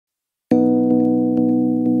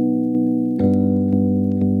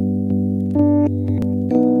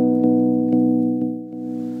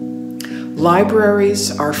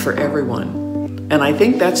Libraries are for everyone, and I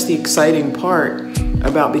think that's the exciting part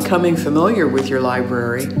about becoming familiar with your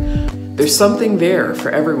library. There's something there for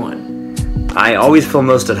everyone. I always feel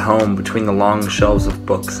most at home between the long shelves of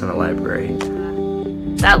books in the library.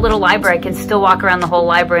 That little library, I can still walk around the whole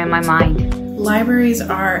library in my mind. Libraries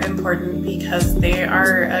are important because they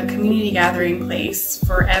are a community gathering place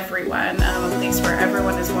for everyone, a place where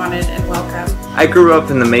everyone is wanted and welcome. I grew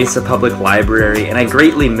up in the Mesa Public Library, and I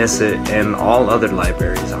greatly miss it and all other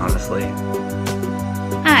libraries, honestly.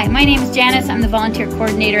 Hi, my name is Janice. I'm the volunteer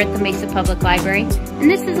coordinator at the Mesa Public Library.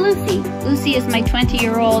 And this is Lucy. Lucy is my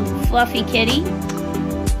 20-year-old fluffy kitty.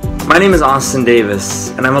 My name is Austin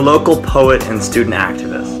Davis, and I'm a local poet and student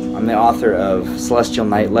activist. I'm the author of Celestial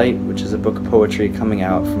Nightlight, which is a book of poetry coming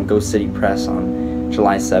out from Ghost City Press on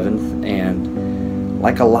July 7th. And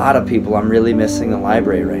like a lot of people, I'm really missing the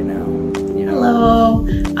library right now. Hello,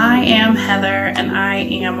 I am Heather, and I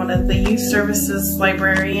am one of the youth services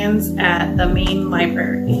librarians at the main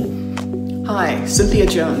library. Hi, Cynthia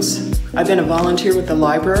Jones. I've been a volunteer with the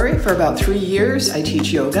library for about 3 years. I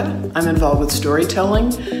teach yoga, I'm involved with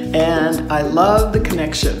storytelling, and I love the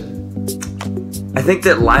connection. I think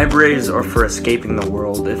that libraries are for escaping the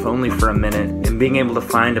world, if only for a minute, and being able to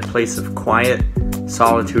find a place of quiet,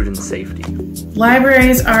 solitude, and safety.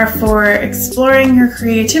 Libraries are for exploring your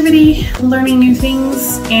creativity, learning new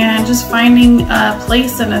things, and just finding a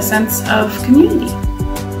place and a sense of community.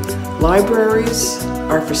 Libraries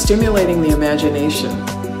are for stimulating the imagination.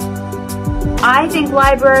 I think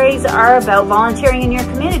libraries are about volunteering in your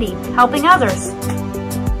community, helping others.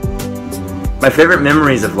 My favorite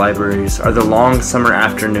memories of libraries are the long summer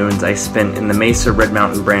afternoons I spent in the Mesa Red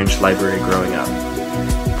Mountain Branch Library growing up.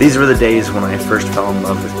 These were the days when I first fell in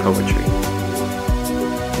love with poetry.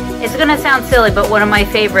 It's gonna sound silly, but one of my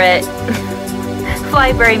favorite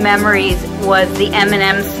library memories was the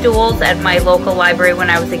M&M stools at my local library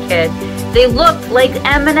when I was a kid. They looked like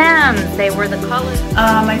M&Ms. They were the colors.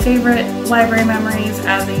 My favorite library memories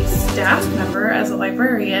as a staff member, as a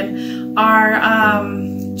librarian,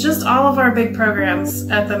 are just all of our big programs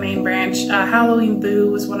at the main branch. Halloween Boo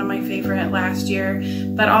was one of my favorite last year,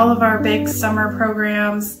 but all of our big summer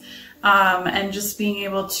programs, and just being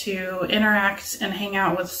able to interact and hang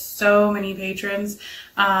out with so many patrons.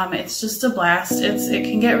 It's just a blast. It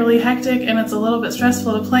can get really hectic and it's a little bit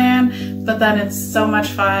stressful to plan, but then it's so much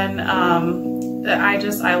fun.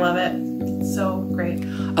 I love it. It's so great.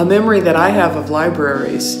 A memory that I have of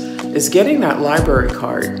libraries is getting that library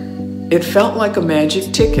card. It felt like a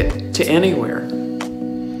magic ticket to anywhere.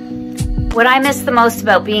 What I miss the most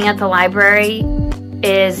about being at the library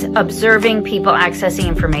is observing people accessing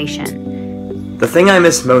information. The thing I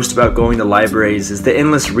miss most about going to libraries is the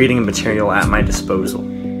endless reading material at my disposal.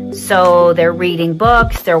 So they're reading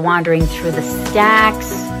books, they're wandering through the stacks,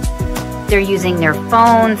 they're using their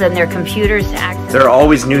phones and their computers to access. There are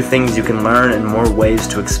always new things you can learn and more ways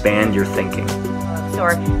to expand your thinking.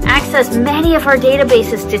 Or access many of our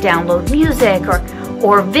databases to download music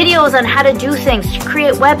or videos on how to do things, to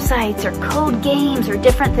create websites or code games or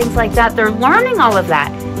different things like that. They're learning all of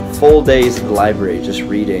that. Full days at the library just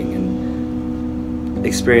reading and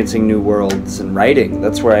experiencing new worlds and writing.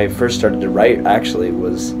 That's where I first started to write, actually,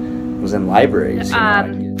 was in libraries.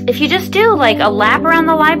 If you just do like a lap around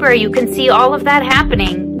the library, you can see all of that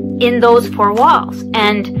happening in those four walls.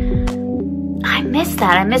 And I miss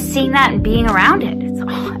that. I miss seeing that and being around it.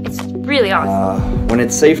 It's really awesome. When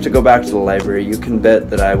it's safe to go back to the library, you can bet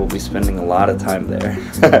that I will be spending a lot of time there.